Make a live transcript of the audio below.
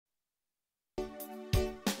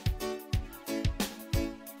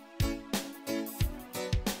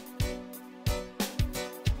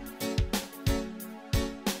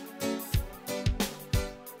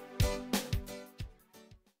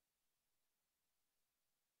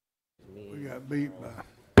got beat by.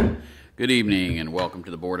 Good evening and welcome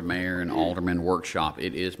to the Board of Mayor and Aldermen Workshop.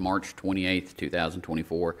 It is March 28th,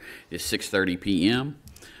 2024. It's 6:30 p.m.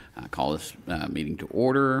 I call this meeting to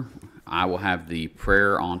order. I will have the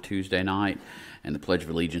prayer on Tuesday night, and the Pledge of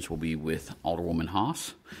Allegiance will be with Alderwoman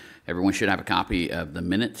Haas. Everyone should have a copy of the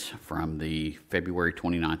minutes from the February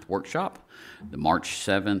 29th workshop, the March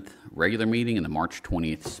 7th regular meeting, and the March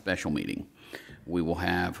 20th special meeting. We will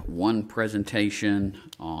have one presentation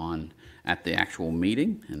at the actual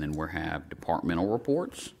meeting, and then we'll have departmental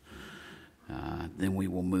reports. Then we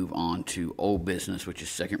will move on to old business, which is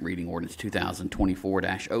second reading ordinance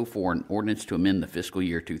 2024-04, an ordinance to amend the fiscal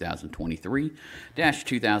year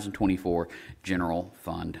 2023-2024 general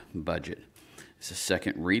fund budget. It's a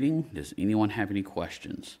second reading. Does anyone have any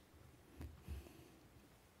questions?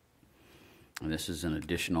 And this is an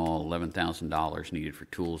additional $11,000 needed for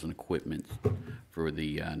tools and equipment for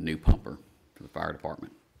the new pumper for the fire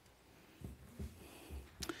department.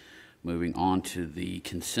 Moving on to the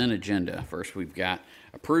consent agenda. First, we've got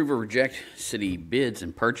approve or reject city bids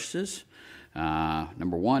and purchases.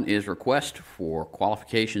 Number one is request for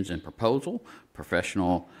qualifications and proposal,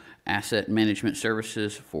 professional asset management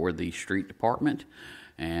services for the street department.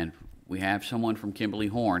 And we have someone from Kimberly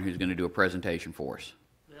Horn who's going to do a presentation for us.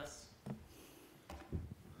 Yes.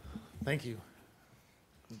 Thank you.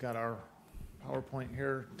 We've got our PowerPoint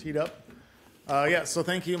here teed up. So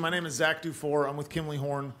thank you. My name is Zach Dufour. I'm with Kimberly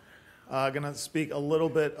Horn. Going to speak a little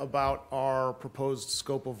bit about our proposed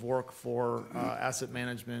scope of work for asset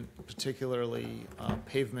management, particularly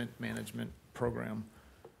pavement management program.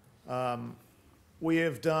 We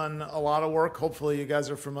have done a lot of work. Hopefully you guys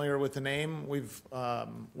are familiar with the name. We've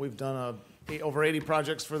done over 80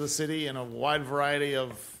 projects for the city in a wide variety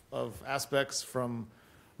of aspects, from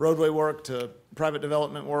roadway work to private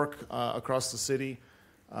development work across the city.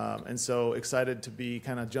 And so excited to be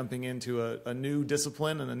kind of jumping into a new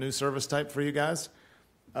discipline and a new service type for you guys.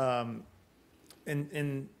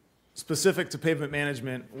 In specific to pavement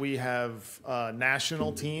management, we have a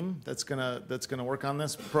national team that's gonna work on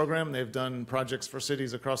this program. They've done projects for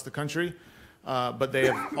cities across the country, but they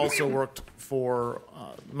have also worked for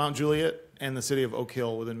Mount Juliet and the city of Oak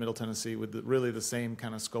Hill within Middle Tennessee with really the same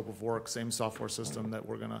kind of scope of work, same software system that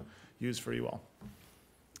we're gonna use for you all.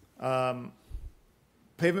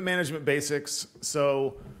 Pavement management basics.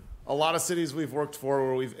 So a lot of cities we've worked for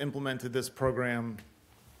where we've implemented this program,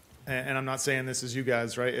 and I'm not saying this is you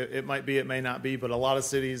guys, right? It might be, it may not be, but a lot of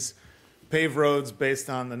cities pave roads based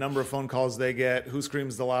on the number of phone calls they get, who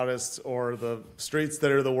screams the loudest, or the streets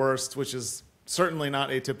that are the worst, which is certainly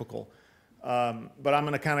not atypical. But I'm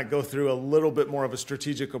going to kind of go through a little bit more of a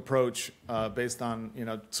strategic approach based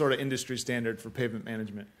on, sort of industry standard for pavement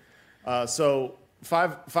management. So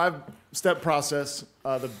five-step process.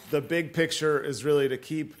 The big picture is really to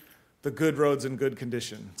keep the good roads in good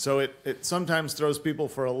condition. So it sometimes throws people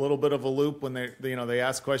for a little bit of a loop when they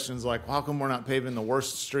ask questions like, well, how come we're not paving the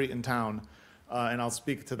worst street in town? And I'll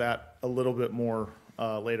speak to that a little bit more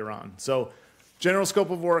later on. So general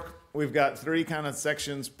scope of work, we've got three kind of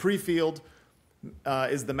sections. Pre-field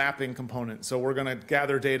is the mapping component. So we're going to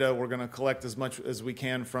gather data. We're going to collect as much as we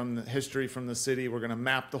can from the history from the city. We're going to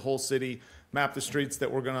map the whole city, map the streets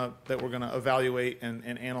that we're going to evaluate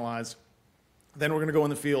and analyze. Then we're going to go in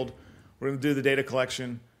the field. We're going to do the data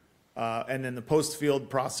collection, and then the post-field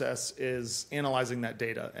process is analyzing that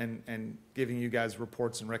data and giving you guys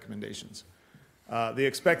reports and recommendations. The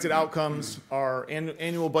expected outcomes are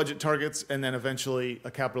annual budget targets, and then eventually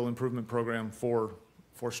a capital improvement program for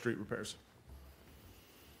street repairs.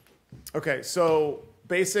 Okay, so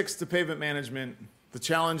basics to pavement management. The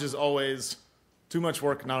challenge is always too much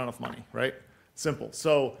work, not enough money, right? Simple.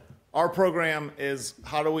 So our program is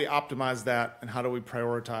how do we optimize that, and how do we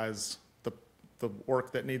prioritize the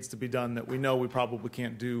work that needs to be done that we know we probably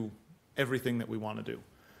can't do everything that we want to do.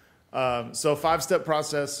 So five-step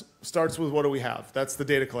process starts with what do we have? That's the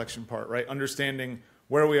data collection part, right? Understanding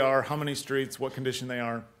where we are, how many streets, what condition they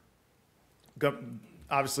are.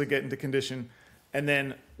 Obviously get into condition. And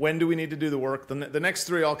then when do we need to do the work? The next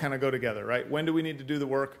three all kind of go together, right? When do we need to do the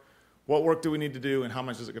work? What work do we need to do, and how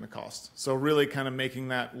much is it going to cost? So really kind of making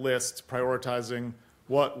that list, prioritizing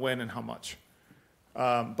what, when, and how much.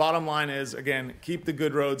 Bottom line is, again, keep the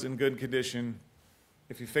good roads in good condition.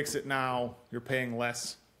 If you fix it now, you're paying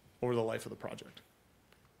less over the life of the project.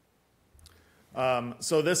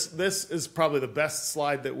 So this is probably the best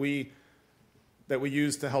slide that we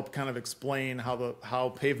use to help kind of explain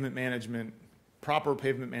how pavement management, proper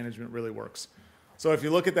pavement management really works. So if you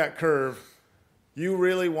look at that curve, you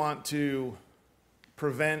really want to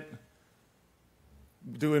prevent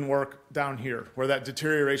doing work down here where that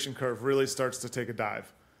deterioration curve really starts to take a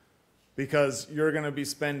dive. because you're going to be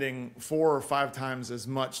spending 4 or 5 times as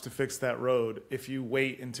much to fix that road if you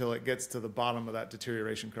wait until it gets to the bottom of that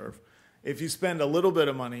deterioration curve. If you spend a little bit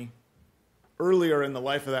of money earlier in the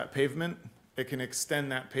life of that pavement, it can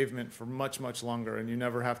extend that pavement for much, much longer, and you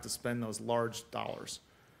never have to spend those large dollars.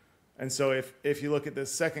 And so if you look at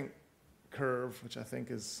this second curve, which I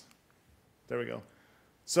think is, there we go.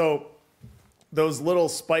 So those little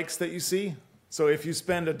spikes that you see, so if you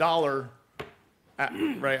spend $1,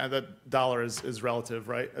 right, the dollar is relative,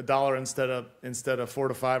 right? $1 instead of 4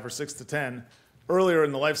 to 5 or 6 to 10, earlier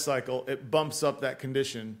in the life cycle, it bumps up that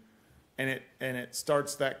condition, and it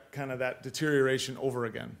starts that kind of that deterioration over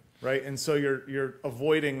again, right? And so you're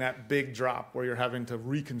avoiding that big drop where you're having to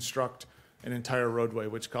reconstruct an entire roadway,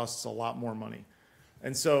 which costs a lot more money.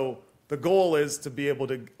 And so the goal is to be able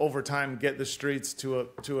to, over time, get the streets to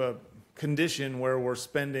a condition where we're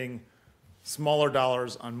spending smaller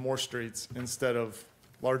dollars on more streets instead of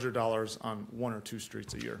larger dollars on 1 or 2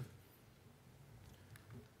 streets a year.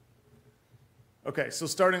 Okay, so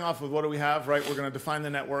starting off with what do we have, right? We're going to define the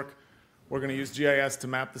network. We're going to use GIS to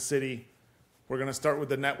map the city. We're going to start with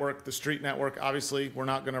the network, the street network. Obviously, we're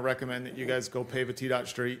not going to recommend that you guys go pave a T-dot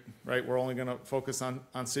street, right? We're only going to focus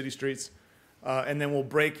on city streets. And then we'll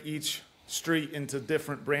break each street into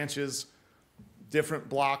different branches, different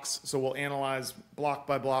blocks. So we'll analyze block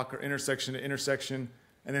by block or intersection to intersection.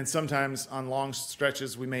 And then sometimes on long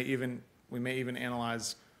stretches, we may even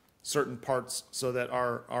analyze certain parts so that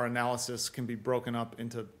our analysis can be broken up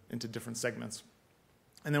into different segments.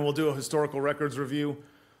 And then we'll do a historical records review,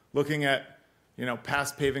 looking at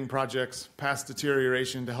past paving projects, past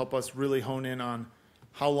deterioration, to help us really hone in on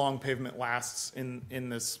how long pavement lasts in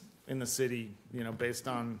the city, based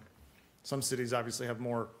on some cities obviously have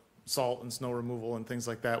more salt and snow removal and things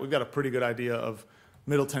like that. We've got a pretty good idea of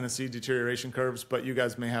Middle Tennessee deterioration curves, but you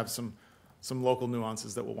guys may have some local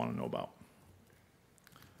nuances that we'll want to know about.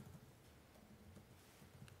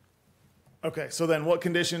 Okay, so then what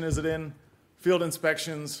condition is it in? Field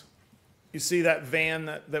inspections. You see that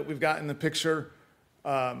van that we've got in the picture?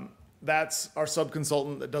 That's our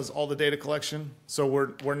subconsultant that does all the data collection. So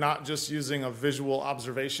we're not just using a visual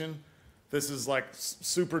observation. This is like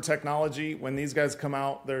super technology. When these guys come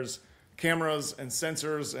out, there's cameras and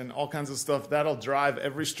sensors and all kinds of stuff. That'll drive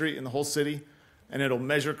every street in the whole city, and it'll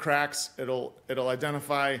measure cracks. It'll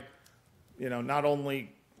identify, not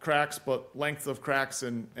only cracks, but length of cracks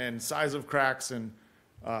and size of cracks and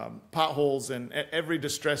potholes and every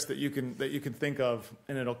distress that you can think of,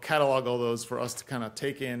 and it'll catalog all those for us to kind of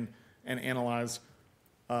take in and analyze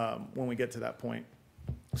when we get to that point.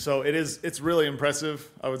 So it's really impressive.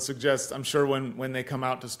 I would suggest, I'm sure when they come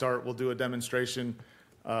out to start, we'll do a demonstration.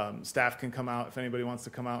 Staff can come out if anybody wants to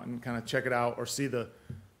come out and kind of check it out or see the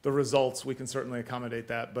results. We can certainly accommodate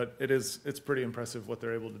that, but it's pretty impressive what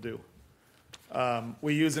they're able to do.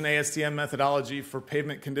 We use an ASTM methodology for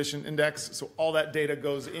pavement condition index, so all that data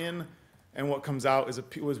goes in, and what comes out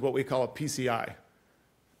is what we call a PCI.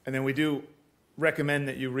 And then we do recommend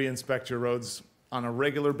that you re-inspect your roads on a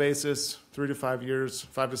regular basis, 3 to 5 years,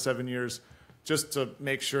 5 to 7 years, just to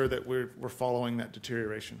make sure that we're following that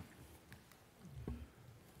deterioration.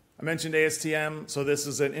 I mentioned ASTM, so this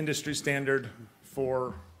is an industry standard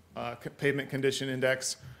for pavement condition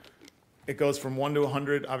index. It goes from 1 to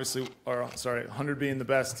 100, obviously, 100 being the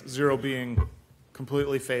best, 0 being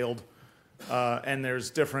completely failed. And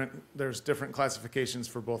there's different classifications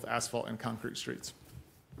for both asphalt and concrete streets.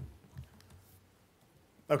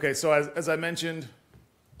 Okay, so as I mentioned,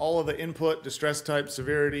 all of the input, distress type,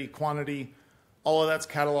 severity, quantity, all of that's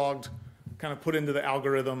cataloged, kind of put into the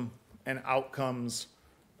algorithm, and out comes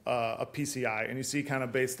a PCI. And you see kind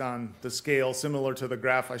of based on the scale, similar to the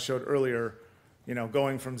graph I showed earlier,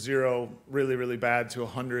 going from 0, really, really bad, to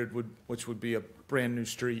 100, which would be a brand new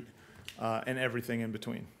street, and everything in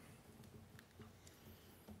between.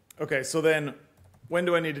 Okay, so then when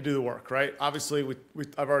do I need to do the work, right? Obviously,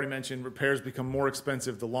 I've already mentioned repairs become more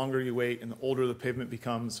expensive the longer you wait and the older the pavement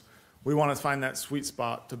becomes. We want to find that sweet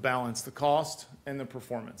spot to balance the cost and the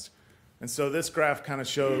performance. And so this graph kind of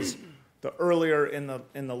shows the earlier in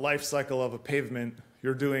the life cycle of a pavement,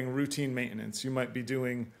 you're doing routine maintenance. You might be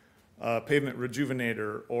doing pavement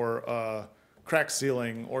rejuvenator or crack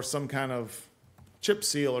sealing or some kind of chip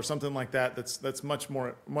seal or something like that that's much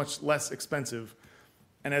less expensive.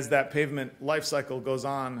 And as that pavement life cycle goes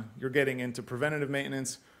on, you're getting into preventative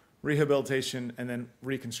maintenance, rehabilitation, and then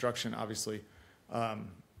reconstruction, obviously.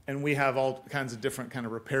 And we have all kinds of different kind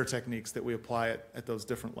of repair techniques that we apply at those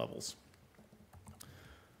different levels.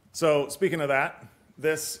 So speaking of that,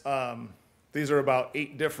 these are about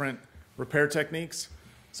 8 different repair techniques.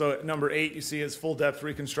 So at number 8, you see is full depth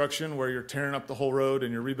reconstruction, where you're tearing up the whole road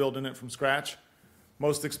and you're rebuilding it from scratch.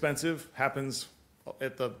 Most expensive happens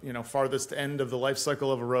at the farthest end of the life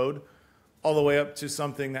cycle of a road, all the way up to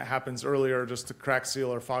something that happens earlier, just to crack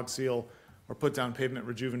seal or fog seal or put down pavement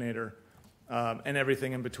rejuvenator, and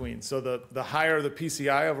everything in between. So the higher the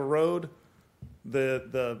PCI of a road,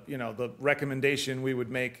 the recommendation we would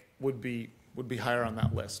make would be higher on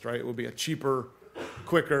that list, right? It would be a cheaper,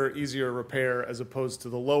 quicker, easier repair, as opposed to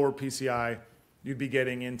the lower PCI. You'd be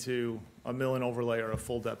getting into a mill and overlay or a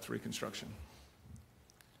full depth reconstruction.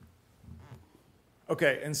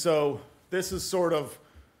 Okay, and so this is sort of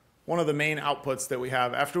one of the main outputs that we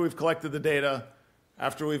have. After we've collected the data,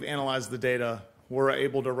 after we've analyzed the data, we're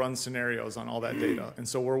able to run scenarios on all that data. And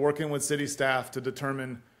so we're working with city staff to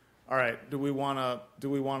determine, all right, do we want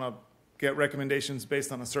to get recommendations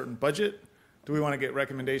based on a certain budget? Do we want to get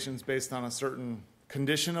recommendations based on a certain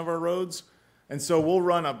condition of our roads? And so we'll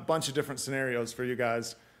run a bunch of different scenarios for you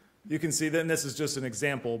guys. You can see that, and this is just an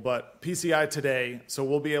example, but PCI today, so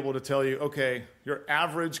we'll be able to tell you, okay, your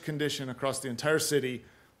average condition across the entire city,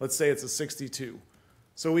 let's say it's a 62.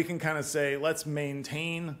 So we can kind of say, let's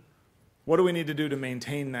maintain, what do we need to do to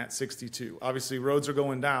maintain that 62? Obviously, roads are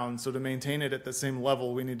going down, so to maintain it at the same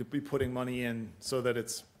level, we need to be putting money in so that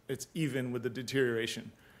it's even with the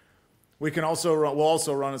deterioration. We'll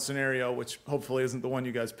also run a scenario, which hopefully isn't the one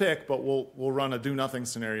you guys pick, but we'll run a do-nothing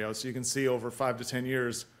scenario, so you can see over 5 to 10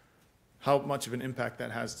 years how much of an impact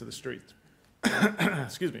that has to the street.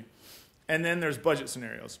 Excuse me. And then there's budget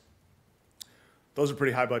scenarios. Those are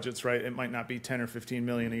pretty high budgets, right? It might not be 10 or 15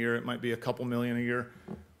 million a year. It might be a couple million a year.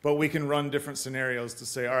 But we can run different scenarios to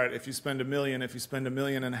say, all right, if you spend $1 million, if you spend $1.5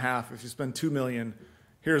 million, if you spend $2 million,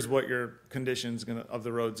 here's what your conditions of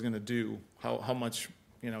the road's going to do, how much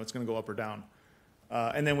it's going to go up or down.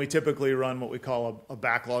 And then we typically run what we call a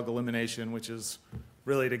backlog elimination, which is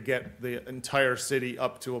really to get the entire city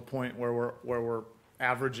up to a point where we're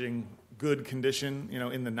averaging good condition,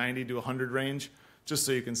 in the 90 to 100 range, just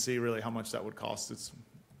so you can see really how much that would cost.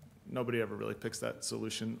 Nobody ever really picks that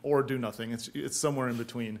solution, or do nothing. It's somewhere in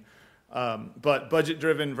between. But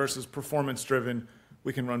budget-driven versus performance-driven,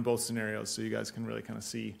 we can run both scenarios, so you guys can really kind of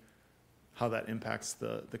see how that impacts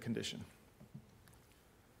the condition.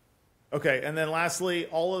 Okay, and then lastly,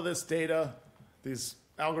 all of this data, these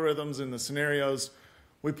algorithms and the scenarios,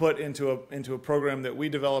 we put into a program that we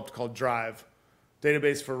developed called Drive,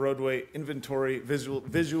 Database for Roadway Inventory,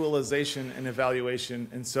 Visualization, and Evaluation.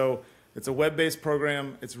 And so it's a web-based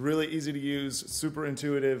program. It's really easy to use, super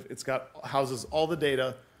intuitive. Houses all the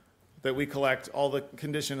data that we collect, all the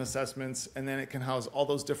condition assessments, and then it can house all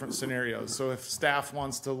those different scenarios. So if staff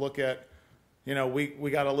wants to look at,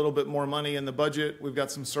 we got a little bit more money in the budget, we've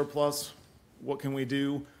got some surplus, what can we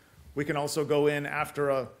do? We can also go in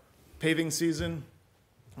after a paving season,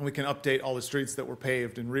 and we can update all the streets that were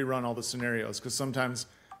paved and rerun all the scenarios, because sometimes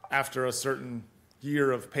after a certain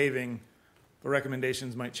year of paving, the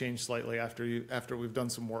recommendations might change slightly after we've done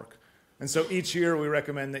some work. And so each year we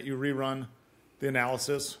recommend that you rerun the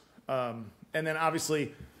analysis. And then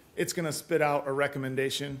obviously it's going to spit out a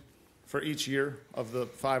recommendation for each year of the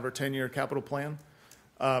 5 or 10 year capital plan.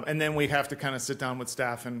 And then we have to kind of sit down with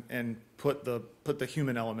staff and put the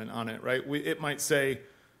human element on it, right? It might say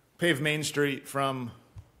pave Main Street from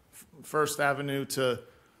First Avenue to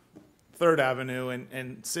Third Avenue,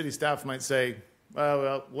 and city staff might say,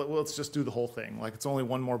 well, let's just do the whole thing. Like, it's only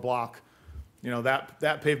one more block.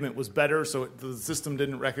 That pavement was better, so the system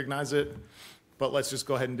didn't recognize it, but let's just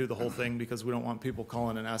go ahead and do the whole thing, because we don't want people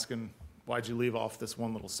calling and asking, why'd you leave off this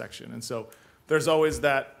one little section? And so there's always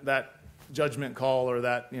that judgment call, or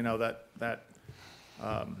that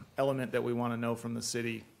element that we want to know from the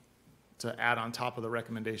city to add on top of the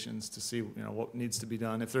recommendations to see what needs to be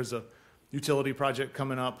done. If there's a utility project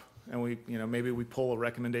coming up and we maybe we pull a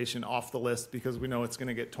recommendation off the list because we know it's going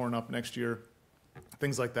to get torn up next year,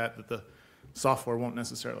 things like that the software won't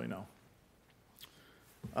necessarily know.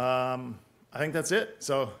 I think that's it.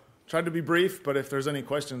 So tried to be brief, but if there's any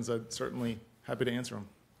questions, I'd certainly happy to answer them.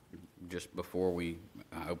 Just before we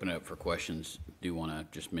open it up for questions, do want to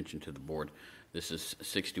just mention to the board, this is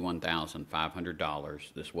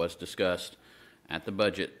 $61,500. This was discussed at the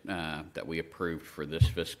budget that we approved for this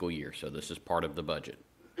fiscal year, so this is part of the budget.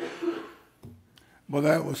 Well,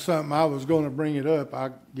 that was something I was going to bring it up.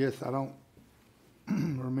 I guess I don't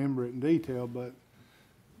remember it in detail, but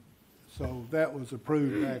so that was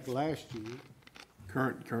approved back last year.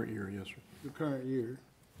 Current year, yes, sir. The current year.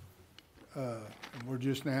 And we're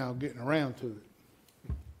just now getting around to it.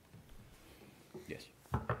 Yes.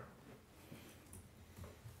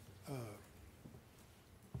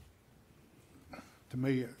 To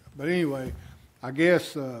me, but anyway, I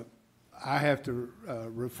guess I have to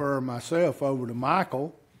refer myself over to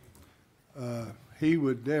Michael. He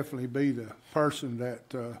would definitely be the person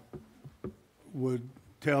that would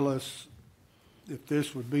tell us if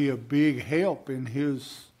this would be a big help in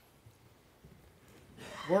his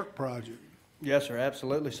work project. Yes, sir,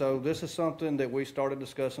 absolutely. So this is something that we started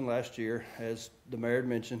discussing last year, as the mayor had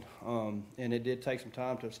mentioned, and it did take some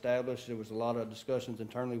time to establish. There was a lot of discussions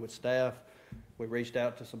internally with staff. We reached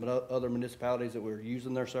out to some other municipalities that were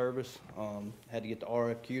using their service, had to get the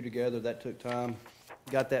RFQ together. That took time.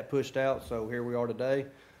 Got that pushed out, so here we are today.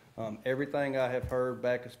 Everything I have heard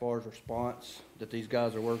back as far as response that these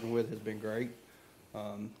guys are working with has been great.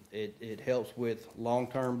 It helps with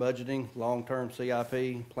long-term budgeting, long-term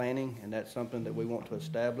CIP planning, and that's something that we want to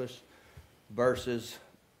establish versus,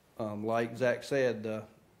 like Zach said, the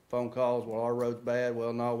phone calls, well, our road's bad.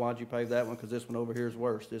 Well, no, why'd you pave that one? Because this one over here is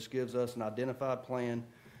worse. This gives us an identified plan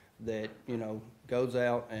that, you know, goes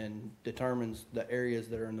out and determines the areas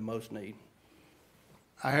that are in the most need.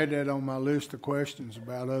 I had that on my list of questions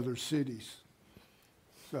about other cities.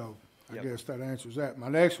 So I Yep. guess that answers that. My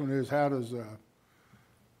next one is, how does,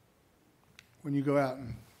 when you go out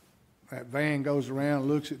and that van goes around,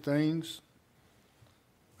 looks at things,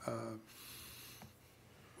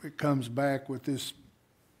 it comes back with this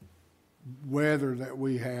weather that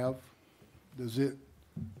we have, does it,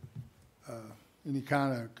 any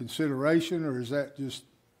kind of consideration, or is that just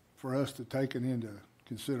for us to take it into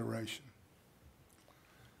consideration?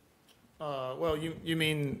 Well, you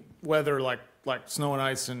mean weather like snow and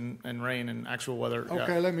ice and rain and actual weather? Yeah.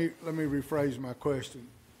 Okay, let me rephrase my question.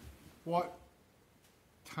 What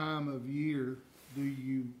time of year do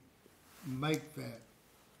you make that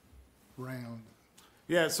round?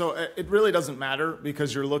 Yeah, so it really doesn't matter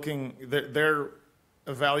because you're looking, they're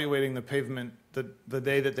evaluating the pavement the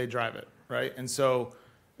day that they drive it, right? And so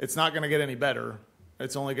it's not going to get any better.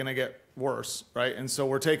 It's only going to get worse, right? And so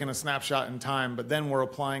we're taking a snapshot in time, but then we're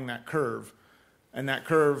applying that curve. And that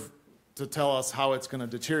curve to tell us how it's going to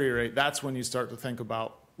deteriorate, that's when you start to think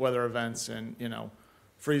about weather events and, you know,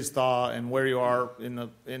 freeze thaw and where you are in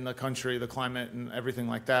the country, the climate and everything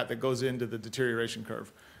like that that goes into the deterioration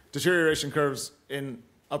curve. Deterioration curves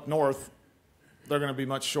up north, they're going to be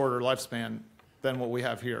much shorter lifespan than what we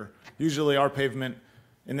have here. Usually our pavement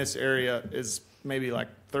in this area is maybe like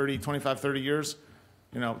 25, 30 years.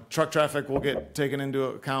 You know, truck traffic will get taken into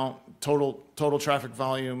account, total traffic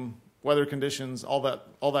volume, weather conditions, all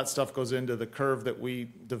that stuff goes into the curve that we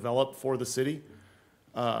develop for the city.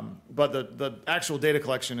 But the actual data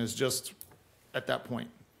collection is just at that point.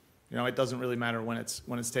 You know, it doesn't really matter when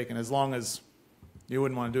it's taken, as long as you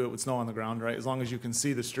wouldn't want to do it with snow on the ground, right? As long as you can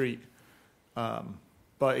see the street.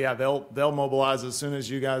 But yeah, they'll mobilize as soon as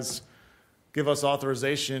you guys give us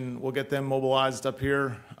authorization. We'll get them mobilized up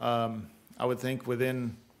here. I would think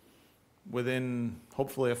within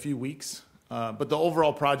hopefully a few weeks. But the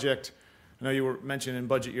overall project, I know you were mentioning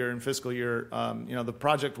budget year and fiscal year. You know, the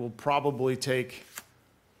project will probably take,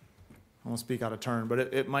 I won't speak out of turn, but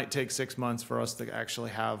it might take 6 months for us to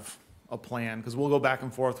actually have a plan, because we'll go back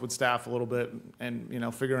and forth with staff a little bit and, you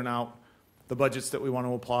know, figuring out the budgets that we want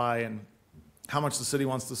to apply and how much the city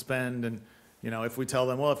wants to spend. And, you know, if we tell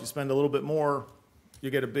them, well, if you spend a little bit more, you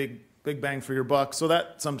get a big bang for your buck. So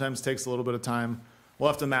that sometimes takes a little bit of time. We'll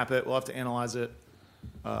have to map it. We'll have to analyze it.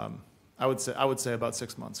 I would say about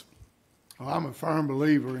 6 months. Well, I'm a firm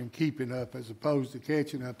believer in keeping up as opposed to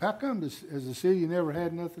catching up. How come as a city you never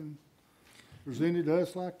had nothing presented to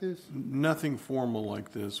us like this? Nothing formal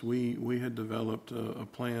like this. We had developed a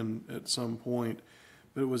plan at some point,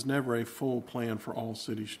 but it was never a full plan for all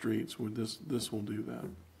city streets. Where this will do that.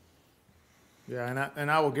 Yeah,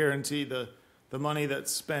 and I will guarantee the money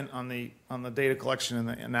that's spent on the data collection and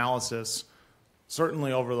the analysis,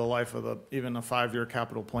 certainly over the life of even a 5-year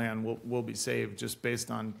capital plan, will be saved just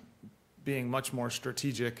based on being much more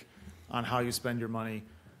strategic on how you spend your money.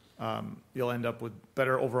 You'll end up with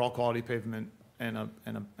better overall quality pavement and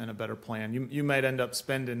a better plan. You might end up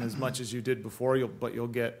spending as much as you did before, but you'll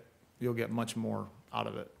get much more out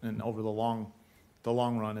of it. And over the long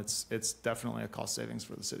run, it's definitely a cost savings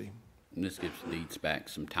for the city. And this gives Leeds back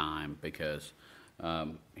some time because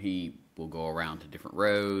he will go around to different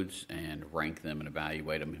roads and rank them and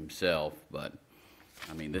evaluate them himself. But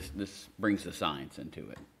I mean, this brings the science into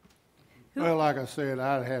it. Well, like I said,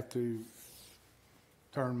 I'd have to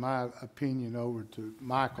turn my opinion over to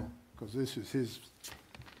Michael, because this is his,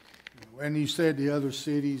 you know, and you said the other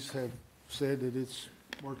cities have said that it's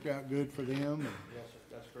worked out good for them and Yes, sir,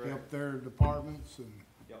 that's correct. helped their departments and.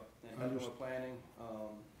 Yep, and helping with planning,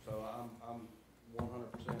 so I'm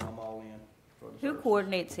 100%, I'm all in for the Who services.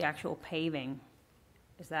 coordinates the actual paving?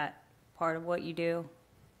 Is that part of what you do?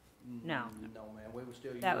 No. No, ma'am, we would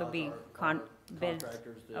still That would utilize be our bids.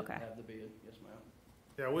 contractors that Okay. have the bid, yes, ma'am.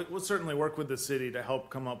 Yeah, we'll certainly work with the city to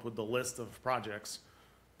help come up with the list of projects.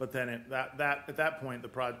 But then at that point,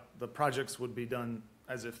 the projects would be done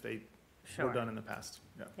as if they were Sure. done in the past.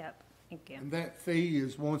 Yeah. Yep, thank you. And that fee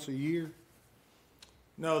is once a year?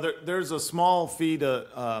 No, there's a small fee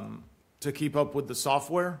to keep up with the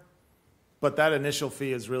software, but that initial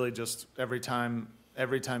fee is really just every time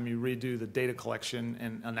you redo the data collection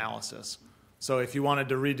and analysis. So if you wanted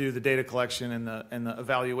to redo the data collection and the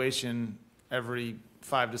evaluation every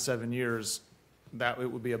 5 to 7 years, that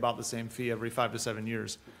it would be about the same fee every 5 to 7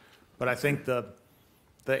 years. But I think the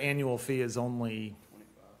annual fee is only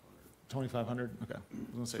 $2,500. Okay, I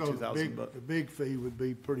was gonna say So 2,000, but the big fee would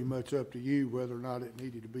be pretty much up to you whether or not it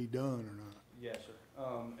needed to be done or not. Yes, sir.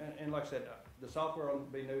 And like I said, the software will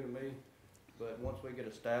be new to me, but once we get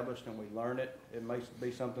established and we learn it, it may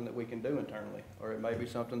be something that we can do internally, or it may be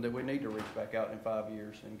something that we need to reach back out in 5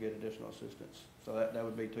 years and get additional assistance. So that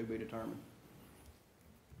would be to be determined.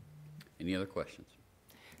 Any other questions?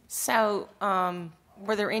 So,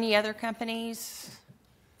 were there any other companies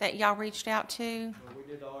that y'all reached out to? Well, we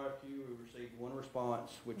did the RFQ, we received one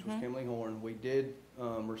response, which was Kimley Horn. We did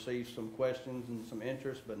receive some questions and some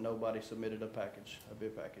interest, but nobody submitted a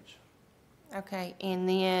bid package. Okay, and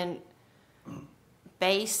then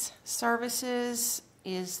base services,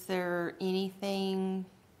 is there anything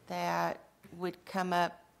that would come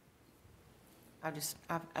up? I just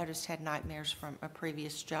had nightmares from a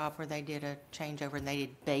previous job where they did a changeover and they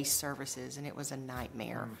did base services and it was a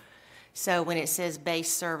nightmare. So when it says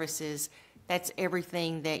base services, that's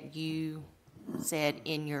everything that you said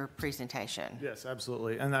in your presentation. yes,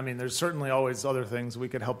 absolutely. And I mean, there's certainly always other things we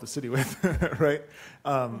could help the city with, right?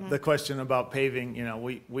 The question about paving, you know,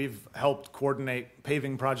 we've helped coordinate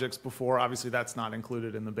paving projects before. Obviously, that's not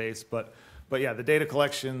included in the base, but yeah, the data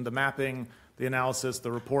collection, the mapping, the analysis,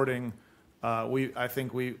 the reporting. I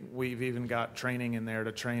think we've even got training in there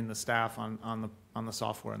to train the staff on the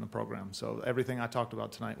software and the program. So everything I talked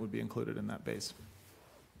about tonight would be included in that base.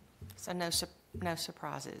 So no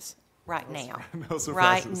surprises right now. No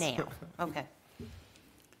surprises. Right now, okay.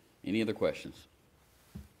 Any other questions?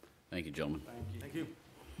 Thank you, gentlemen. Thank you.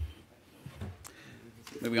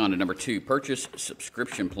 Moving on to number 2, purchase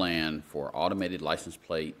subscription plan for automated license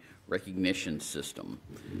plate recognition system.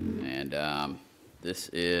 And this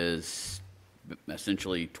is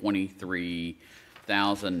essentially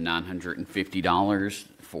 $23,950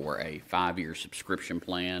 for a 5-year subscription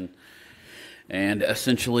plan. And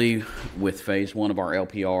essentially, with phase 1 of our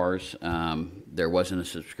LPRs, there wasn't a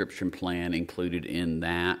subscription plan included in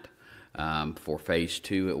that. For phase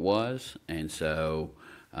 2, it was. And so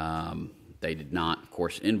they did not, of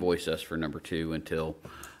course, invoice us for number 2 until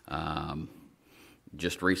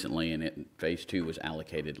just recently, and phase 2 was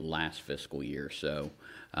allocated last fiscal year. So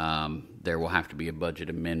there will have to be a budget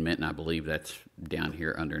amendment, and I believe that's down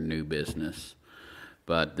here under new business.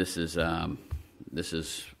 But this is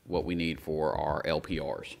what we need for our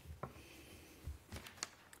LPRs. Does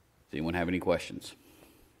anyone have any questions?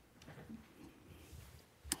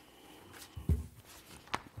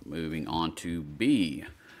 Moving on to B,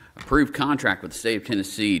 approved contract with the State of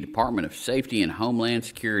Tennessee Department of Safety and Homeland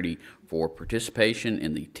Security for participation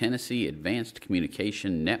in the Tennessee Advanced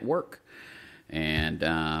Communication Network. And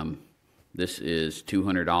this is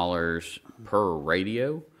 $200 per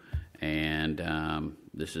radio, and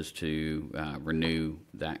this is to renew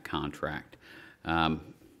that contract.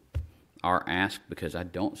 Our ask, because I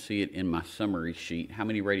don't see it in my summary sheet, how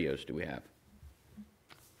many radios do we have?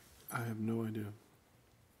 I have no idea.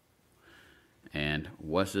 And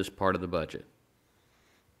was this part of the budget?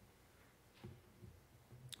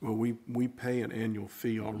 Well, we pay an annual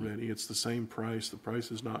fee already. It's the same price. The price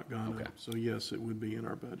has not gone Okay. up. So yes, it would be in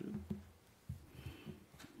our budget.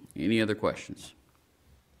 Any other questions?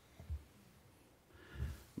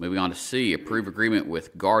 Moving on to C, approve agreement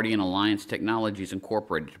with Guardian Alliance Technologies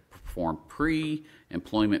Incorporated to perform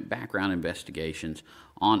pre-employment background investigations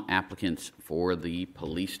on applicants for the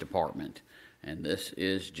police department. And this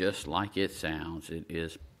is just like it sounds. It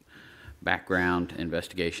is background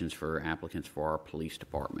investigations for applicants for our police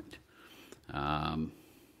department.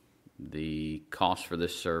 The costs for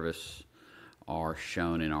this service are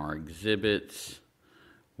shown in our exhibits,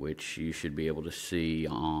 which you should be able to see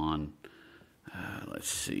on, let's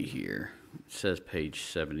see here. It says page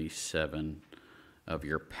 77 of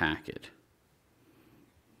your packet,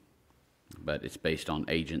 but it's based on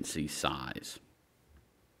agency size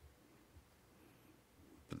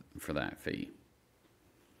for that fee.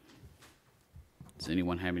 Does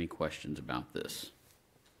anyone have any questions about this?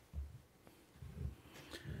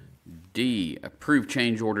 D, approve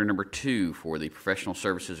change order number 2 for the professional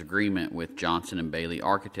services agreement with Johnson and Bailey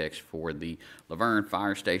Architects for the Laverne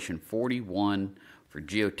Fire Station 41 for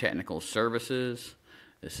geotechnical services.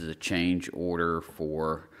 This is a change order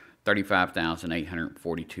for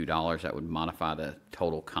 $35,842. That would modify the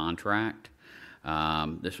total contract.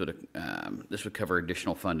 This would cover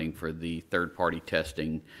additional funding for the third-party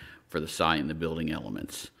testing for the site and the building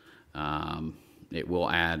elements. It will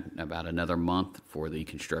add about another month for the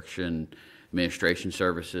construction administration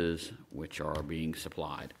services, which are being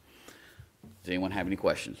supplied. Does anyone have any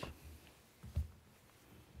questions?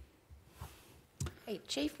 Hey,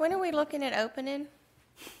 Chief, when are we looking at opening?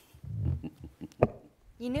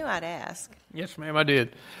 You knew I'd ask. Yes, ma'am, I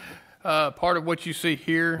did. Part of what you see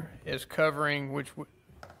here is covering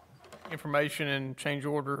information in change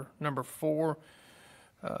order number 4.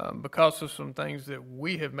 Because of some things that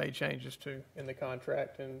we have made changes to in the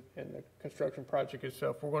contract and the construction project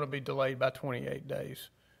itself, we're going to be delayed by 28 days.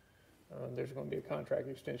 There's going to be a contract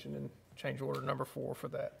extension in change order number 4 for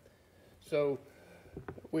that. So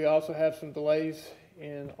we also have some delays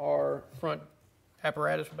in our front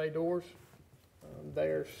apparatus bay doors. They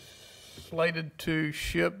are slated to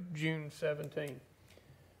ship June 17.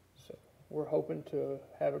 So we're hoping to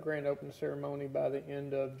have a grand opening ceremony by the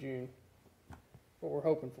end of June. What we're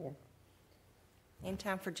hoping for. In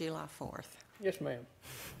time for July 4th. Yes, ma'am.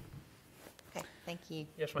 Okay, thank you.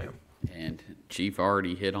 Yes, ma'am. And Chief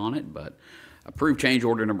already hit on it, but approve change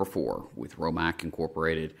order number 4 with Romac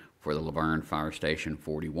Incorporated for the Laverne Fire Station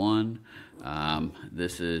 41.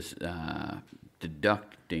 This is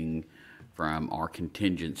deducting from our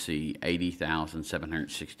contingency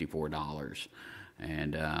 $80,764.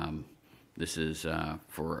 And this is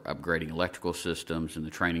for upgrading electrical systems in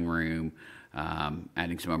the training room,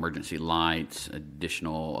 adding some emergency lights,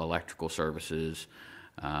 additional electrical services,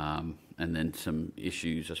 and then some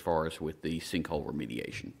issues as far as with the sinkhole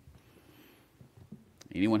remediation.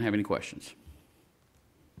 Anyone have any questions?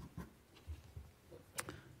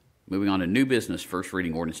 Moving on to new business, first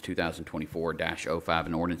reading ordinance 2024-05,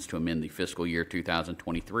 an ordinance to amend the fiscal year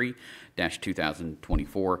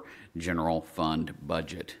 2023-2024 general fund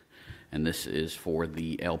budget. And this is for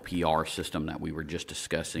the LPR system that we were just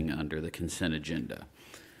discussing under the consent agenda.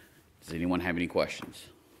 Does anyone have any questions?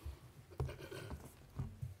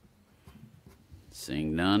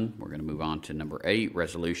 Seeing none, we're going to move on to number 8,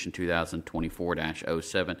 Resolution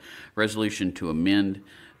 2024-07, resolution to amend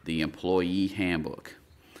the employee handbook.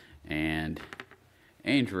 And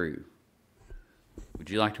Andrew,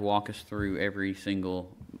 would you like to walk us through every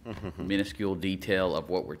single minuscule detail of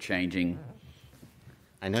what we're changing?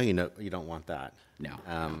 I know you don't want that. No.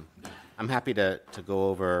 I'm happy to go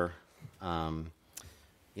over any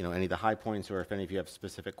of the high points, or if any of you have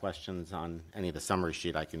specific questions on any of the summary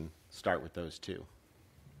sheet, I can start with those too.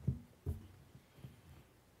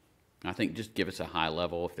 I think just give us a high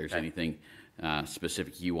level if there's anything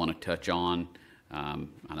specific you want to touch on. I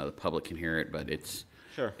know the public can hear it, but it's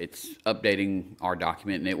updating our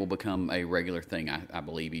document, and it will become a regular thing, I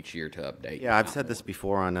believe, each year to update. Yeah, I've said this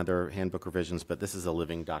before on other handbook revisions, but this is a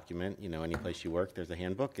living document. Any place you work, there's a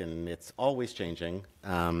handbook, and it's always changing.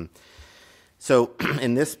 So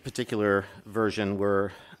in this particular version,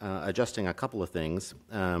 we're adjusting a couple of things.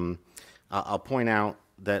 I'll point out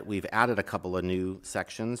that we've added a couple of new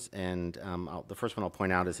sections, and the first one I'll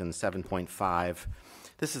point out is in 7.5.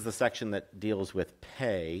 This is the section that deals with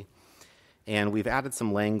pay, and we've added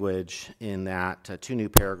some language in that, 2 new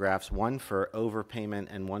paragraphs, one for overpayment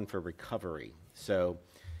and one for recovery. So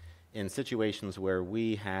in situations where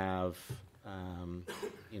we have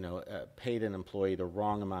paid an employee the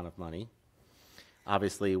wrong amount of money,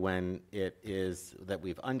 obviously when it is that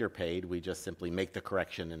we've underpaid, we just simply make the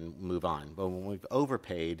correction and move on. But when we've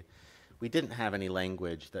overpaid, we didn't have any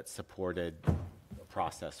language that supported a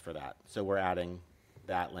process for that. So we're adding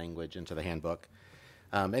that language into the handbook.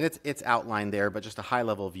 And it's outlined there, but just a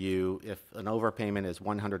high-level view. If an overpayment is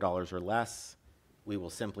 $100 or less, we will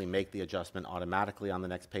simply make the adjustment automatically on the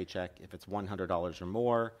next paycheck. If it's $100 or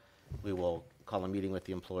more, we will call a meeting with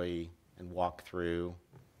the employee and walk through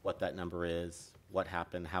what that number is, what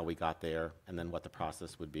happened, how we got there, and then what the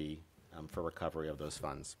process would be for recovery of those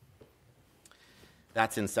funds.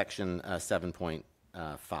 That's in section 7.5.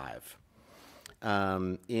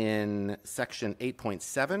 In section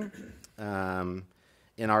 8.7,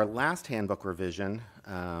 in our last handbook revision,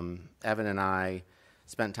 Evan and I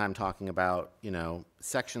spent time talking about,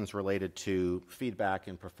 sections related to feedback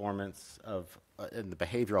and performance in the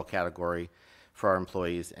behavioral category for our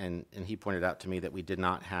employees, and he pointed out to me that we did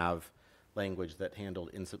not have language that handled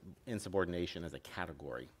insubordination as a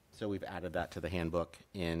category. So we've added that to the handbook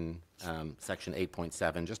in section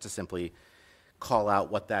 8.7, just to simply call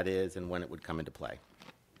out what that is and when it would come into play.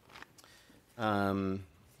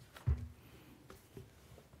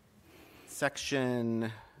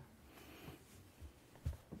 Section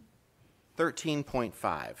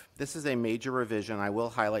 13.5. This is a major revision. I will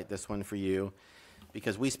highlight this one for you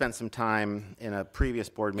because we spent some time in a previous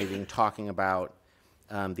board meeting talking about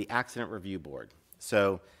the Accident Review Board.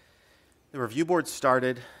 So the review board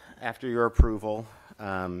started after your approval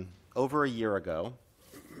over a year ago.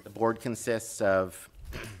 The board consists of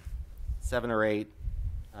 7 or 8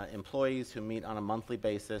 employees who meet on a monthly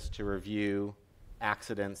basis to review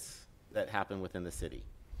accidents that happen within the city.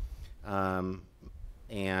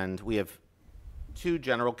 And we have 2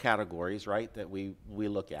 general categories, right, that we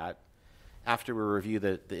look at. After we review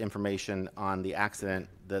the information on the accident,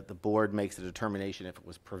 the board makes a determination if it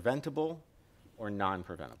was preventable or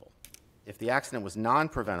non-preventable. If the accident was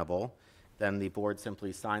non-preventable, then the board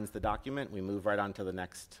simply signs the document. We move right on to the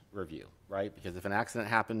next review, right? Because if an accident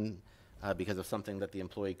happened because of something that the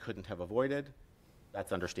employee couldn't have avoided,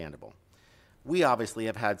 that's understandable. We obviously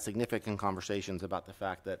have had significant conversations about the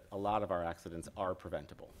fact that a lot of our accidents are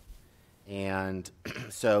preventable. And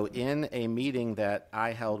so in a meeting that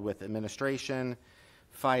I held with administration,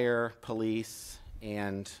 fire, police,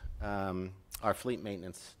 and our fleet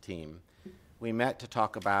maintenance team, we met to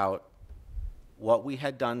talk about what we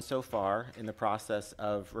had done so far in the process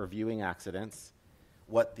of reviewing accidents,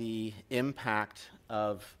 what the impact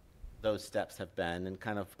of those steps have been, and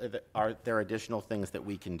kind of are there additional things that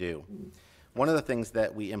we can do. One of the things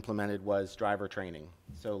that we implemented was driver training.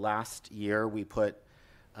 So last year we put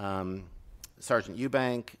Sergeant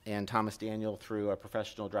Eubank and Thomas Daniel through a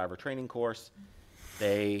professional driver training course.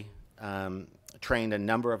 They trained a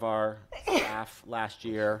number of our staff last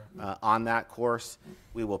year on that course.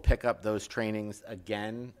 We will pick up those trainings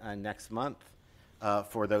again next month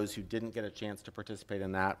for those who didn't get a chance to participate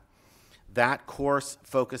in that. That course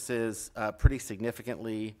focuses pretty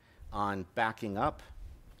significantly on backing up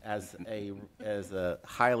as a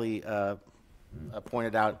highly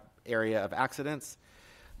pointed out area of accidents.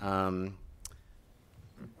 For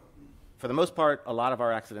the most part, a lot of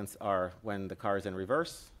our accidents are when the car is in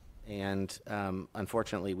reverse, and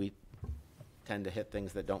unfortunately, we tend to hit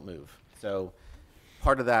things that don't move. So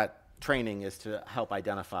part of that training is to help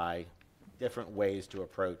identify different ways to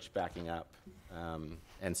approach backing up.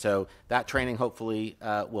 And so that training hopefully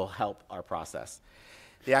will help our process.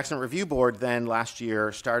 The Accident Review Board then last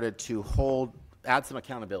year started to add some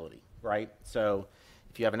accountability, right? So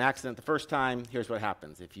if you have an accident the first time, here's what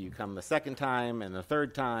happens. If you come the second time and the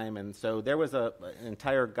third time, and so there was an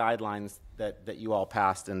entire guidelines that you all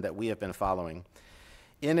passed and that we have been following.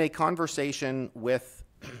 In a conversation with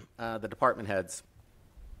the department heads,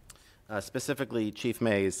 specifically Chief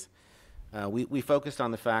Mays, we focused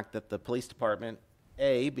on the fact that the police department,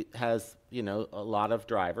 has a lot of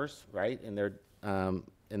drivers, right, in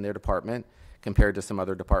their department compared to some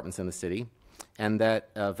other departments in the city, and that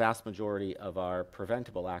a vast majority of our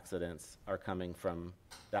preventable accidents are coming from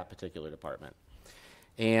that particular department.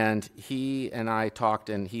 And he and I talked,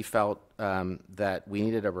 and he felt that we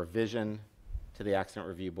needed a revision to the Accident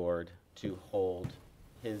Review Board to hold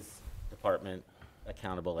his department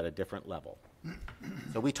accountable at a different level.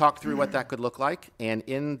 So we talked through what that could look like, and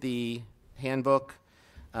in the handbook,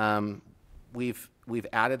 we've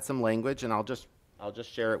added some language, and I'll just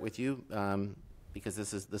share it with you because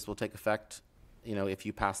this will take effect, if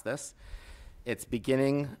you pass this. It's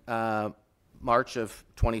beginning March of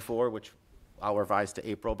 24, which I'll revise to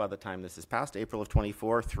April by the time this is passed. April of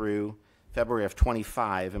 24 through February of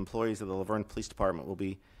 25, employees of the Laverne Police Department will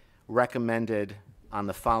be recommended on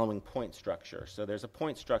the following point structure. So there's a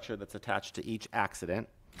point structure that's attached to each accident.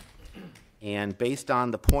 And based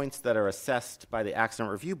on the points that are assessed by the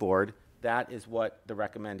Accident Review Board, that is what the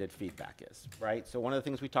recommended feedback is, right? So one of the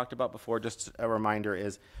things we talked about before, just a reminder,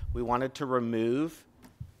 is we wanted to remove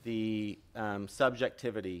the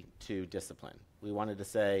subjectivity to discipline. We wanted to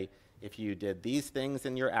say, if you did these things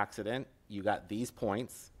in your accident, you got these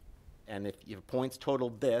points, and if your points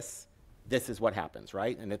totaled this is what happens,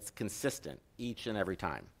 right? And it's consistent each and every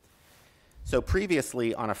time. So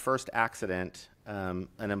previously, on a first accident, an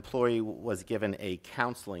employee was given a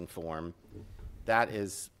counseling form. That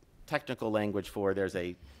is technical language for there's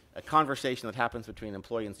a conversation that happens between an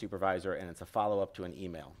employee and supervisor, and it's a follow-up to an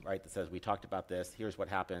email, right, that says, we talked about this, here's what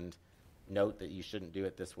happened, note that you shouldn't do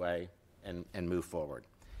it this way, and move forward.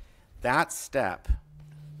 That step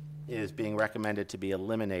is being recommended to be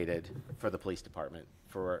eliminated for the police department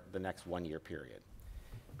for the next 1-year period.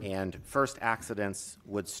 And first accidents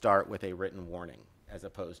would start with a written warning as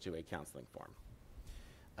opposed to a counseling form.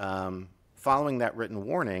 Following that written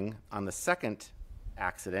warning, on the second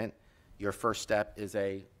accident, your first step is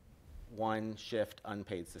a 1-shift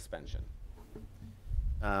unpaid suspension.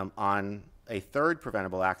 On a third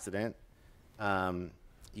preventable accident,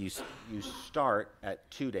 you start at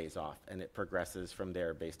 2 days off, and it progresses from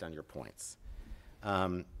there based on your points.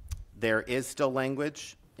 There is still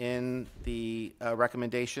language in the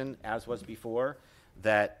recommendation, as was before,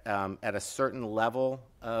 that at a certain level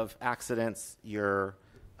of accidents, your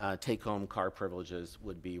take-home car privileges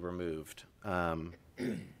would be removed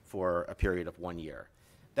for a period of 1 year.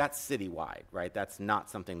 That's citywide, right? That's not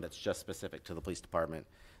something that's just specific to the police department.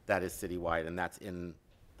 That is citywide, and that's in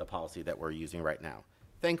the policy that we're using right now.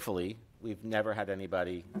 Thankfully, we've never had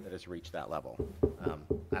anybody that has reached that level,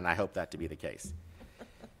 and I hope that to be the case.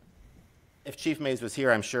 If Chief Mays was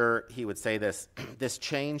here, I'm sure he would say this. This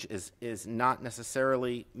change is not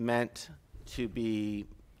necessarily meant to be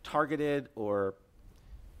targeted or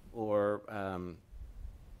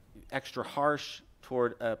extra harsh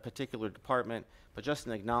toward a particular department, but just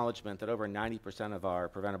an acknowledgement that over 90% of our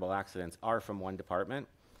preventable accidents are from one department.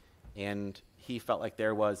 And he felt like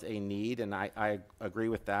there was a need, and I agree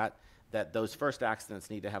with that those first accidents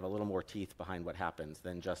need to have a little more teeth behind what happens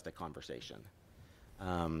than just a conversation.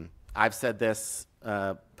 I've said this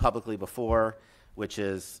publicly before, which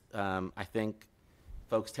is I think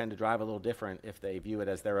folks tend to drive a little different if they view it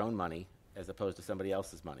as their own money as opposed to somebody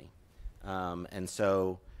else's money. And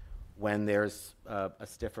so when there's a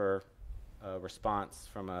stiffer response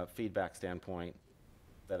from a feedback standpoint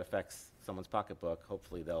that affects someone's pocketbook,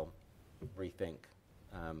 hopefully they'll rethink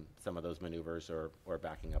some of those maneuvers or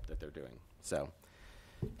backing up that they're doing. So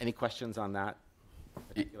any questions on that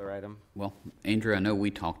particular item? Well, Andrew, I know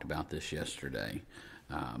we talked about this yesterday,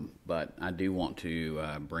 but I do want to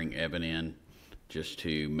bring Evan in just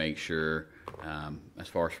to make sure, as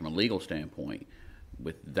far as from a legal standpoint,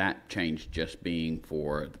 with that change just being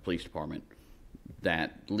for the police department,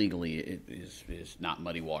 that legally it is not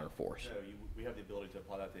muddy water for us. No, we have the ability to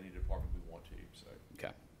apply that to any department we want to. So.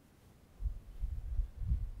 Okay.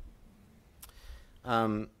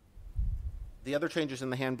 The other changes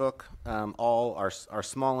in the handbook all are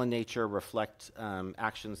small in nature, reflect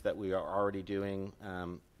actions that we are already doing.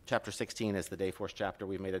 Chapter 16 is the Dayforce chapter.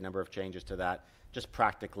 We've made a number of changes to that. Just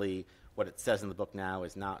practically, what it says in the book now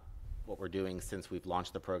is not what we're doing since we've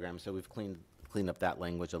launched the program, so we've cleaned up that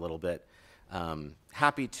language a little bit.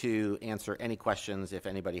 Happy to answer any questions if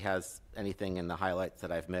anybody has anything in the highlights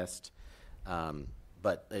that I've missed.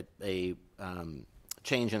 But a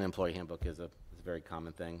change in employee handbook is a very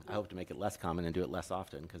common thing. I hope to make it less common and do it less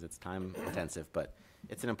often because it's time intensive, but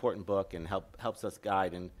it's an important book and helps us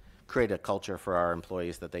guide and create a culture for our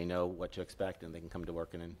employees that they know what to expect and they can come to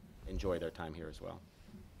work and enjoy their time here as well.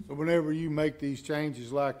 So whenever you make these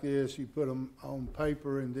changes like this, you put them on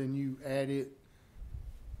paper and then you add it,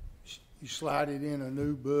 you slide it in a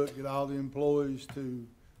new book, get all the employees to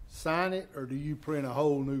sign it, or do you print a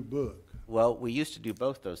whole new book? Well, we used to do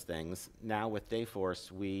both those things. Now with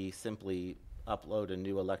Dayforce, we simply upload a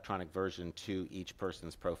new electronic version to each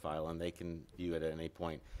person's profile and they can view it at any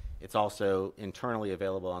point. It's also internally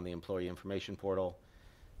available on the employee information portal.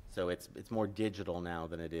 So it's more digital now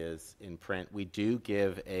than it is in print. We do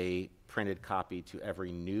give a printed copy to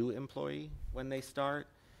every new employee when they start,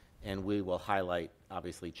 and we will highlight,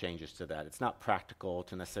 obviously, changes to that. It's not practical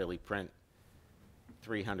to necessarily print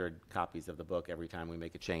 300 copies of the book every time we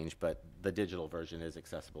make a change, but the digital version is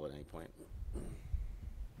accessible at any point.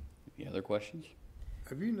 Any other questions?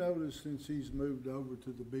 Have you noticed since he's moved over to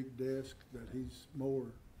the big desk that he's more,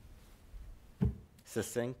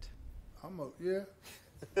 Succinct? yeah?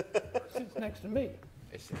 Sits next to me.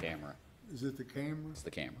 It's the camera. Is it the camera? It's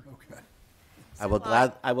the camera. Okay. I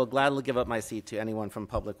will gladly give up my seat to anyone from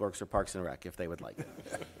Public Works or Parks and Rec if they would like it.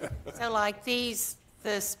 So like the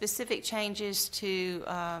specific changes to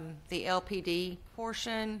the LPD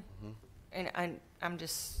portion, and I'm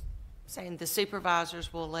just saying the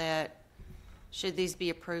supervisors will should these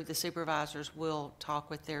be approved, the supervisors will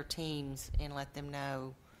talk with their teams and let them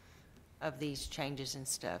know of these changes and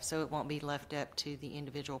stuff. So it won't be left up to the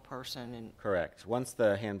individual person. And Correct. Once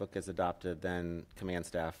the handbook is adopted, then command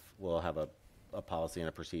staff will have a policy and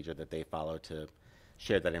a procedure that they follow to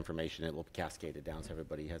share that information. It will be cascaded down so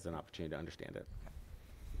everybody has an opportunity to understand it.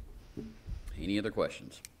 Any other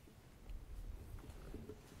questions?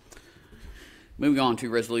 Moving on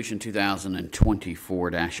to Resolution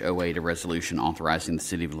 2024-08, a resolution authorizing the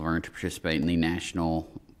City of Laverne to participate in the National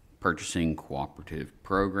Purchasing Cooperative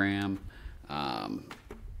Program.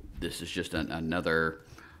 This is just another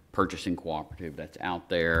purchasing cooperative that's out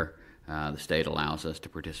there. The state allows us to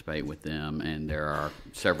participate with them, and there are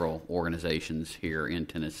several organizations here in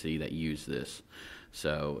Tennessee that use this,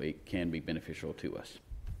 so it can be beneficial to us.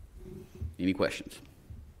 Any questions?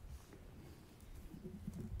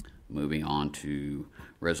 Moving on to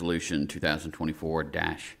Resolution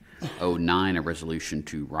 2024-09, a resolution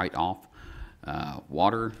to write off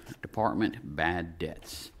Water Department bad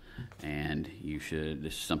debts. And this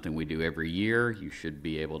is something we do every year. You should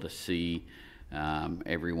be able to see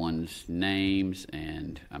everyone's names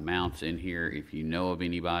and amounts in here. If you know of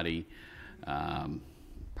anybody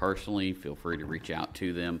personally, feel free to reach out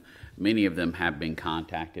to them. Many of them have been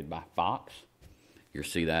contacted by Fox. You'll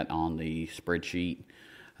see that on the spreadsheet.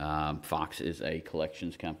 Fox is a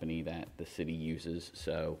collections company that the city uses,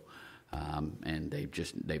 so and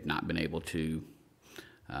they've not been able to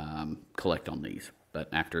collect on these. But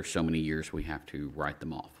after so many years, we have to write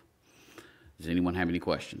them off. Does anyone have any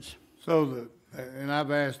questions? So and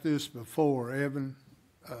I've asked this before, Evan,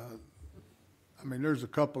 I mean, there's a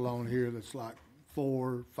couple on here that's like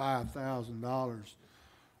 $4,000-$5,000.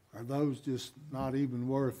 Are those just not even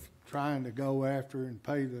worth trying to go after and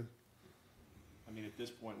pay the? I mean, at this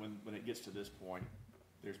point, when it gets to this point,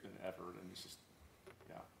 there's been effort, and it's just,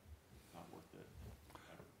 yeah, not worth it.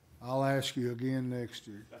 I'll ask you again next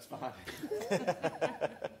year. That's fine.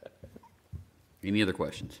 Any other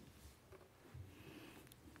questions?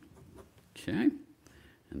 Okay.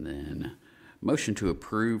 And then motion to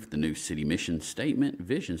approve the new city mission statement,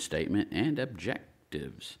 vision statement, and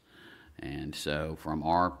objectives. And so from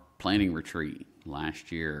our planning retreat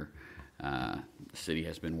last year, the city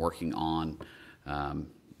has been working on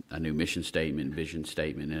a new mission statement, vision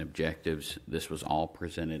statement, and objectives. This was all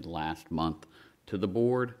presented last month to the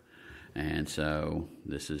board. And so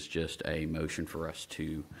this is just a motion for us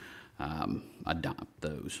to adopt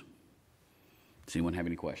those. Does anyone have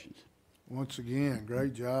any questions? Once again,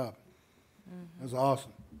 great job. That's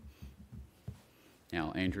awesome.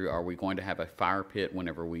 Now, Andrew, are we going to have a fire pit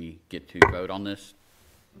whenever we get to vote on this?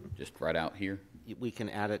 Just right out here? We can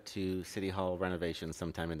add it to City Hall renovation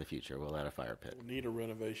sometime in the future. We'll add a fire pit. We'll need a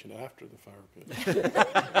renovation after the fire pit.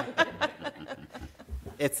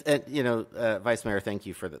 It's, Vice Mayor, thank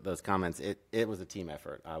you for those comments. It was a team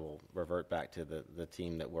effort. I will revert back to the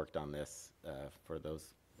team that worked on this for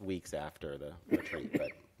those weeks after the retreat,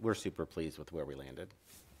 but we're super pleased with where we landed.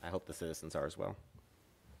 I hope the citizens are as well.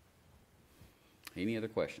 Any other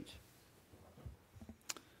questions?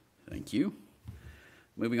 Thank you.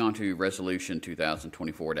 Moving on to Resolution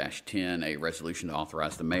 2024-10, a resolution to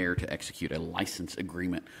authorize the mayor to execute a license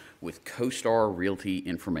agreement with CoStar Realty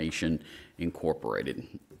Information Incorporated.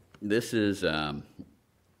 This is a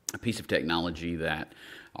piece of technology that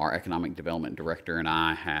our economic development director and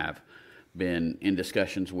I have been in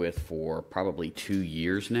discussions with for probably 2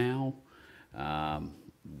 years now,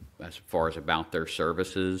 as far as about their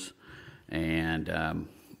services, and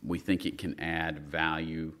we think it can add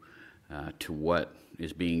value to what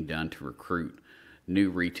is being done to recruit new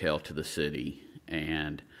retail to the city.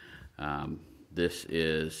 And this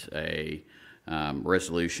is a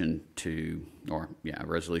resolution to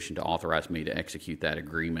authorize me to execute that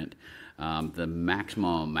agreement. The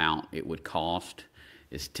maximum amount it would cost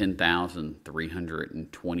is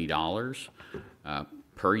 $10,320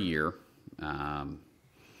 per year,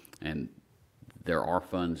 and there are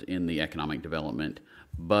funds in the economic development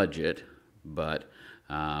budget, but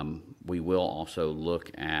we will also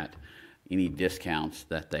look at any discounts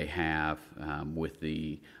that they have with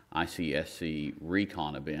the ICSC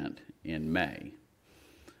Recon event in May.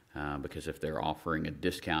 Because if they're offering a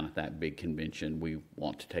discount at that big convention, we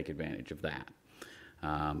want to take advantage of that.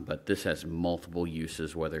 But this has multiple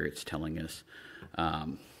uses, whether it's telling us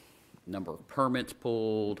number of permits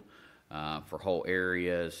pulled for whole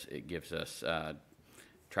areas. It gives us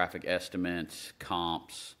traffic estimates,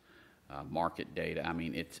 comps, market data. I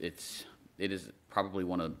mean, it is probably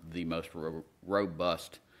one of the most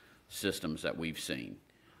robust systems that we've seen.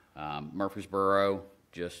 Murfreesboro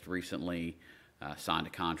just recently signed a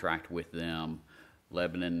contract with them.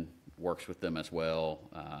 Lebanon works with them as well.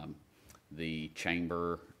 The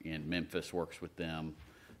chamber in Memphis works with them.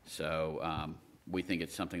 So we think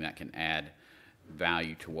it's something that can add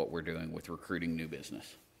value to what we're doing with recruiting new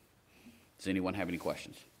business. Does anyone have any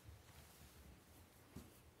questions?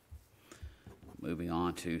 Moving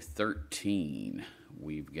on to 13,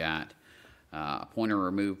 we've got appoint or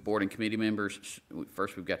remove board and committee members.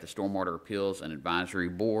 First, we've got the Stormwater Appeals and Advisory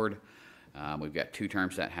Board. We've got 2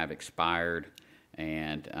 terms that have expired,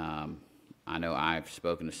 and I know I've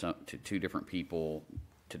spoken to 2 different people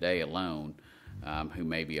today alone who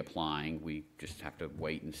may be applying. We just have to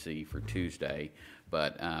wait and see for Tuesday.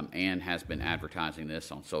 but Ann has been advertising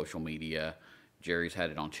this on social media. Jerry's had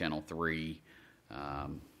it on Channel 3,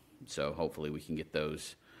 so hopefully we can get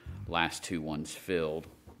those last 2 ones filled.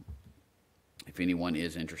 If anyone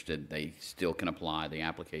is interested, they still can apply. The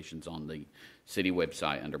application's on the city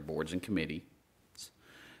website under Boards and Committees.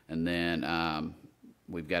 And then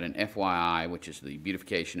we've got an FYI, which is the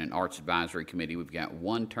Beautification and Arts Advisory Committee. We've got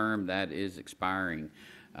one term that is expiring,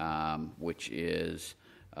 which is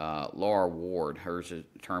Laura Ward. Her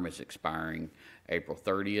term is expiring April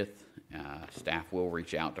 30th. Staff will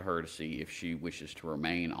reach out to her to see if she wishes to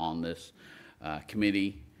remain on this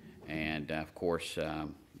committee. And, of course,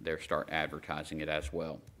 they'll start advertising it as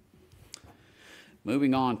well.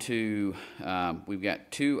 Moving on to, we've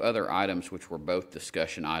got 2 other items which were both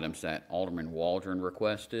discussion items that Alderman Waldron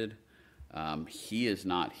requested. He is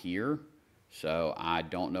not here, so I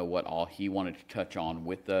don't know what all he wanted to touch on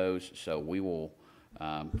with those, so we will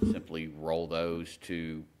simply roll those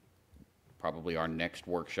to probably our next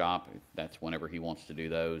workshop, if that's whenever he wants to do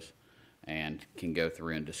those, and can go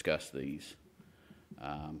through and discuss these.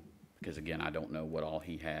 Because again, I don't know what all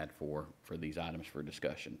he had for these items for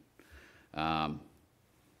discussion.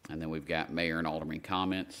 And then we've got mayor and alderman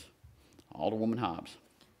comments. Alderwoman Hobbs.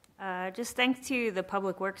 Just thanks to the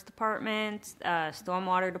Public Works Department,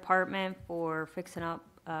 Stormwater Department for fixing up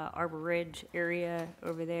Arbor Ridge area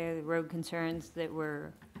over there, the road concerns that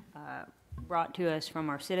were brought to us from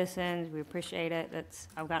our citizens. We appreciate it.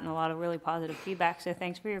 I've gotten a lot of really positive feedback, so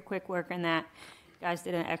thanks for your quick work on that. You guys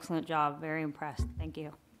did an excellent job. Very impressed. Thank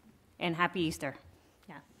you. And happy Easter.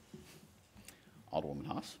 Yeah. Alderwoman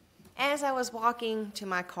Haas. As I was walking to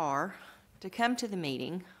my car to come to the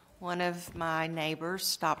meeting, one of my neighbors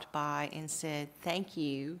stopped by and said, "Thank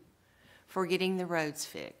you for getting the roads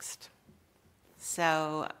fixed."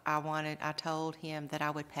 So I told him that I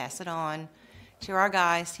would pass it on to our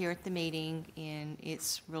guys here at the meeting, and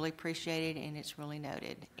it's really appreciated and it's really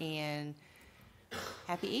noted. And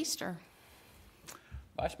happy Easter.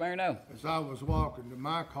 Vice Mayor No. As I was walking to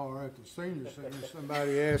my car at the senior center,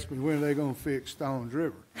 somebody asked me when are they gonna fix Stones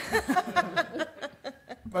River.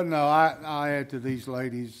 But no, I add to these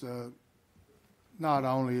ladies, not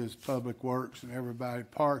only is Public Works and everybody,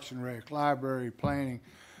 Parks and Rec, Library, Planning,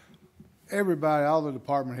 everybody, all the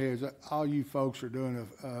department heads, all you folks are doing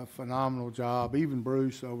a phenomenal job, even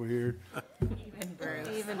Bruce over here. Even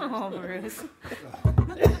Bruce. Oh, Bruce.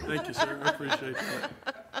 Thank you, sir. I appreciate that.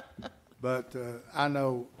 But I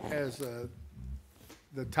know as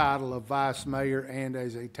the title of vice mayor and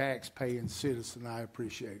as a tax-paying citizen, I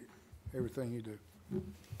appreciate it, everything you do.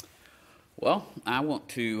 Well, I want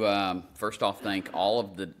to first off thank all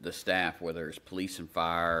of the staff, whether it's police and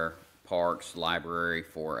fire, parks, library,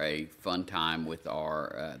 for a fun time with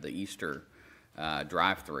our the Easter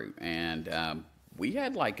drive-through. And we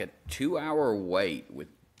had like a 2-hour wait with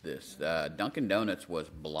this. Dunkin' Donuts was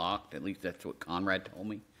blocked, at least that's what Conrad told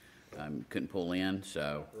me. Couldn't pull in,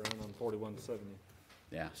 so. Around on 4170.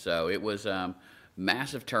 Yeah, so it was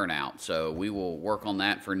massive turnout. So we will work on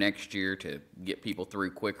that for next year to get people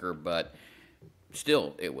through quicker. But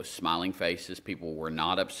still, it was smiling faces. People were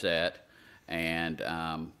not upset, and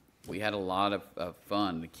we had a lot of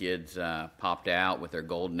fun. The kids popped out with their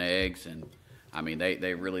golden eggs, and I mean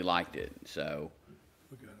they really liked it. So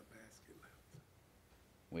We got a basket left.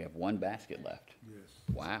 we have one basket left. Yes.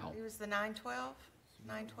 Wow. It was the 912?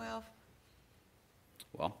 912?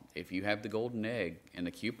 Well, if you have the golden egg and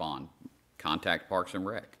the coupon, contact Parks and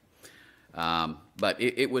Rec. But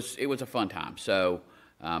it was a fun time. So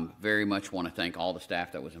very much want to thank all the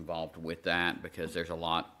staff that was involved with that, because there's a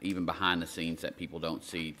lot even behind the scenes that people don't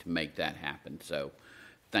see to make that happen. So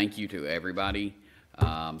thank you to everybody,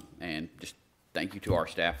 and just thank you to our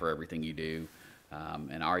staff for everything you do.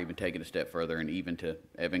 And I'll even take it a step further, and even to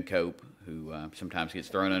Evan Cope, who sometimes gets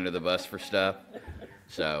thrown under the bus for stuff.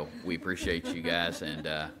 So we appreciate you guys, and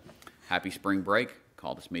happy spring break.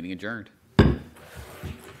 Call this meeting adjourned.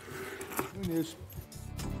 When is